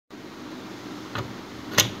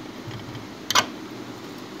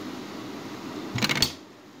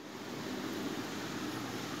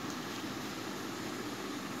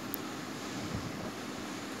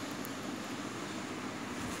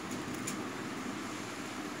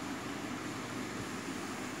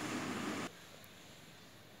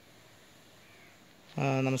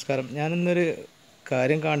നമസ്കാരം. ഞാനിന്നൊരു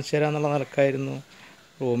കാര്യം കാണിച്ചു തരാമെന്നുള്ള നിലക്കായിരുന്നു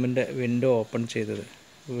റൂമിൻ്റെ വിൻഡോ ഓപ്പൺ ചെയ്തത്.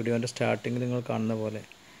 വീഡിയോൻ്റെ സ്റ്റാർട്ടിങ്ങിൽ നിങ്ങൾ കാണുന്ന പോലെ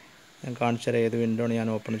ഞാൻ കാണിച്ചു തരാം ഏത് വിൻഡോ ആണ് ഞാൻ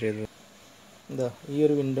ഓപ്പൺ ചെയ്തത്. ഈ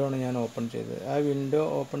ഒരു വിൻഡോ ആണ് ഞാൻ ഓപ്പൺ ചെയ്തത്. ആ വിൻഡോ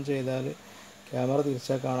ഓപ്പൺ ചെയ്താൽ ക്യാമറ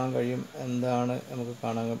തിരിച്ചാൽ കാണാൻ കഴിയും എന്താണ് നമുക്ക്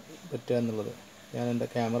കാണാൻ പറ്റുക എന്നുള്ളത്. ഞാൻ എൻ്റെ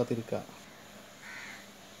ക്യാമറ തിരിക്കാം.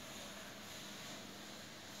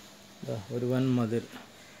 ഒരു വൻ മതിൽ,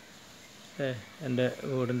 എൻ്റെ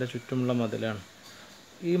വീടിൻ്റെ ചുറ്റുമുള്ള മതിലാണ്.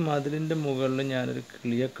 ഈ മതിലിൻ്റെ മുകളിൽ ഞാനൊരു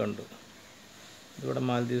കിളിയെ കണ്ടു. ഇതിവിടെ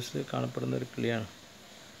മാൽദീവ്സിൽ കാണപ്പെടുന്ന ഒരു കിളിയാണ്.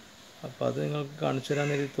 അപ്പോൾ അത് നിങ്ങൾക്ക് കാണിച്ചു തരാൻ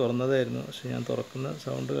വേണ്ടി തുറന്നതായിരുന്നു. പക്ഷെ ഞാൻ തുറക്കുന്ന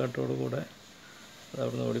സൗണ്ട് കേട്ടോടുകൂടെ അത്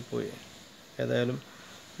അവിടെ നിന്ന് ഓടിപ്പോയി. ഏതായാലും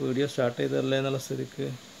വീഡിയോ സ്റ്റാർട്ട് ചെയ്തതല്ലേ എന്നുള്ള സ്ഥിതിക്ക്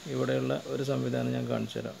ഇവിടെയുള്ള ഒരു സംവിധാനം ഞാൻ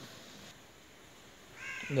കാണിച്ചു തരാം.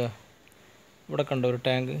 ഇവിടെ കണ്ടോ ഒരു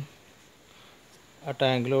ടാങ്ക്. ആ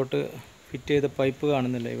ടാങ്കിലോട്ട് ഫിറ്റ് ചെയ്ത പൈപ്പ്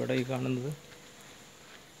കാണുന്നില്ല ഇവിടെ ഈ കാണുന്നത്.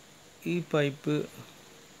 ഈ പൈപ്പ്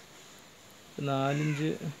 4 ഇഞ്ച്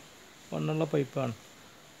വണ്ണുള്ള പൈപ്പാണ്.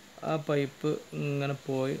 ആ പൈപ്പ് ഇങ്ങനെ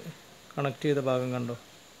പോയി കണക്ട് ചെയ്ത ഭാഗം കണ്ടോ.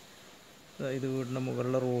 ഇത് വീടിൻ്റെ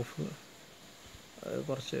മുകളിലെ റൂഫ്.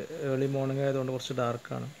 കുറച്ച് ഏർലി മോർണിംഗ് ആയതുകൊണ്ട് കുറച്ച്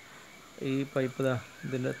ഡാർക്കാണ്. ഈ പൈപ്പ്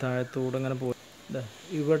ഇതിൻ്റെ താഴത്തൂടെ ഇങ്ങനെ പോയി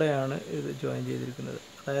ഇവിടെയാണ് ഇത് ജോയിൻ ചെയ്തിരിക്കുന്നത്.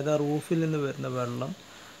 അതായത് ആ റൂഫിൽ നിന്ന് വരുന്ന വെള്ളം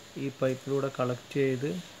ഈ പൈപ്പിലൂടെ കളക്ട് ചെയ്ത്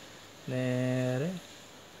നേരെ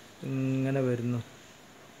ഇങ്ങനെ വരുന്നു.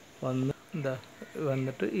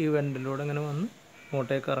 വന്നിട്ട് ഈ വെൻറ്റിലൂടെ ഇങ്ങനെ വന്ന്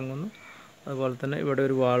ഇങ്ങോട്ടേക്ക് ഇറങ്ങുന്നു. അതുപോലെ തന്നെ ഇവിടെ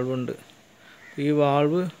ഒരു വാൾവുണ്ട്. ഈ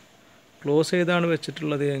വാൾവ് ക്ലോസ് ചെയ്താണ്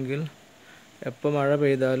വെച്ചിട്ടുള്ളത് എങ്കിൽ എപ്പോൾ മഴ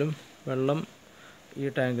പെയ്താലും വെള്ളം ഈ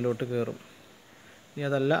ടാങ്കിലോട്ട് കയറും. ഇനി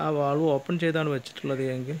അതല്ല ആ വാൾവ് ഓപ്പൺ ചെയ്താണ് വെച്ചിട്ടുള്ളത്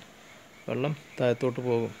എങ്കിൽ വെള്ളം താഴത്തോട്ട്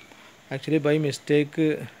പോകും. ആക്ച്വലി ബൈ മിസ്റ്റേക്ക്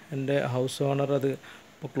എൻ്റെ ഹൗസ് ഓണർ അത്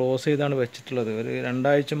ഇപ്പോൾ ക്ലോസ് ചെയ്താണ് വെച്ചിട്ടുള്ളത്. ഒരു 2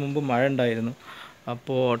 ആഴ്ച മുമ്പ് മഴ ഉണ്ടായിരുന്നു.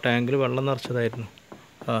 അപ്പോൾ ടാങ്കിൽ വെള്ളം നിറച്ചതായിരുന്നു.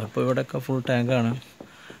 ഇപ്പോൾ ഇവിടെയൊക്കെ ഫുൾ ടാങ്കാണ്.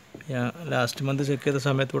 ഞാൻ ലാസ്റ്റ് മന്ത് ചെക്ക് ചെയ്ത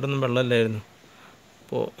സമയത്ത് ഇവിടെ ഒന്നും വെള്ളമില്ലായിരുന്നു.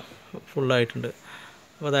 ഇപ്പോൾ ഫുള്ളായിട്ടുണ്ട്.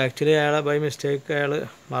 അപ്പോൾ അത് ആക്ച്വലി ബൈ മിസ്റ്റേക്ക് അയാൾ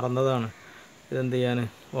മറന്നതാണ് ഇതെന്ത് ചെയ്യാൻ,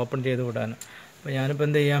 ഓപ്പൺ ചെയ്ത് വിടാൻ. അപ്പോൾ ഞാനിപ്പോൾ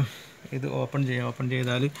എന്ത് ചെയ്യാം, ഇത് ഓപ്പൺ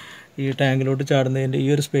ചെയ്താൽ ഈ ടാങ്കിലോട്ട് ചാടുന്നതിൻ്റെ ഈ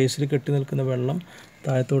ഒരു സ്പേസിൽ കെട്ടി നിൽക്കുന്ന വെള്ളം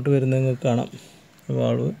താഴത്തോട്ട് വരുന്നത് നിങ്ങൾക്ക് കാണാം.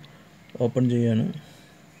 വാൾവ് ഓപ്പൺ ചെയ്യാണ്.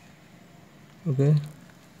 ഓക്കെ,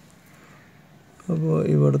 അപ്പോൾ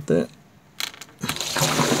ഇവിടുത്തെ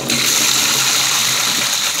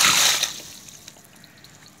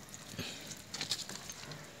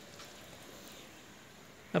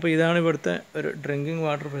ഇതാണ് ഇവിടുത്തെ ഒരു ഡ്രിങ്കിങ്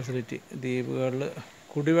വാട്ടർ ഫെസിലിറ്റി. ദ്വീപുകളിൽ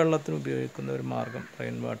കുടിവെള്ളത്തിന് ഉപയോഗിക്കുന്ന ഒരു മാർഗ്ഗം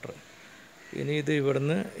റെയിൻ വാട്ടർ. ഇനി ഇത്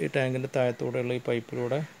ഇവിടുന്ന് ഈ ടാങ്കിൻ്റെ താഴത്തൂടെയുള്ള ഈ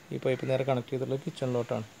പൈപ്പ് നേരെ കണക്ട് ചെയ്തിട്ടുള്ള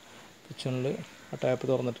കിച്ചണിലോട്ടാണ്. കിച്ചണിൽ ആ ടാപ്പ്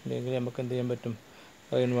തുറന്നിട്ടുണ്ടെങ്കിൽ നമുക്ക് എന്ത് ചെയ്യാൻ പറ്റും,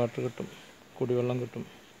 റെയിൻ വാട്ടർ കിട്ടും, കുടിവെള്ളം കിട്ടും.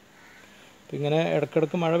 അപ്പോൾ ഇങ്ങനെ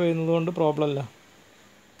ഇടയ്ക്കിടയ്ക്ക് മഴ പെയ്യുന്നത് കൊണ്ട് പ്രോബ്ലം ഇല്ല.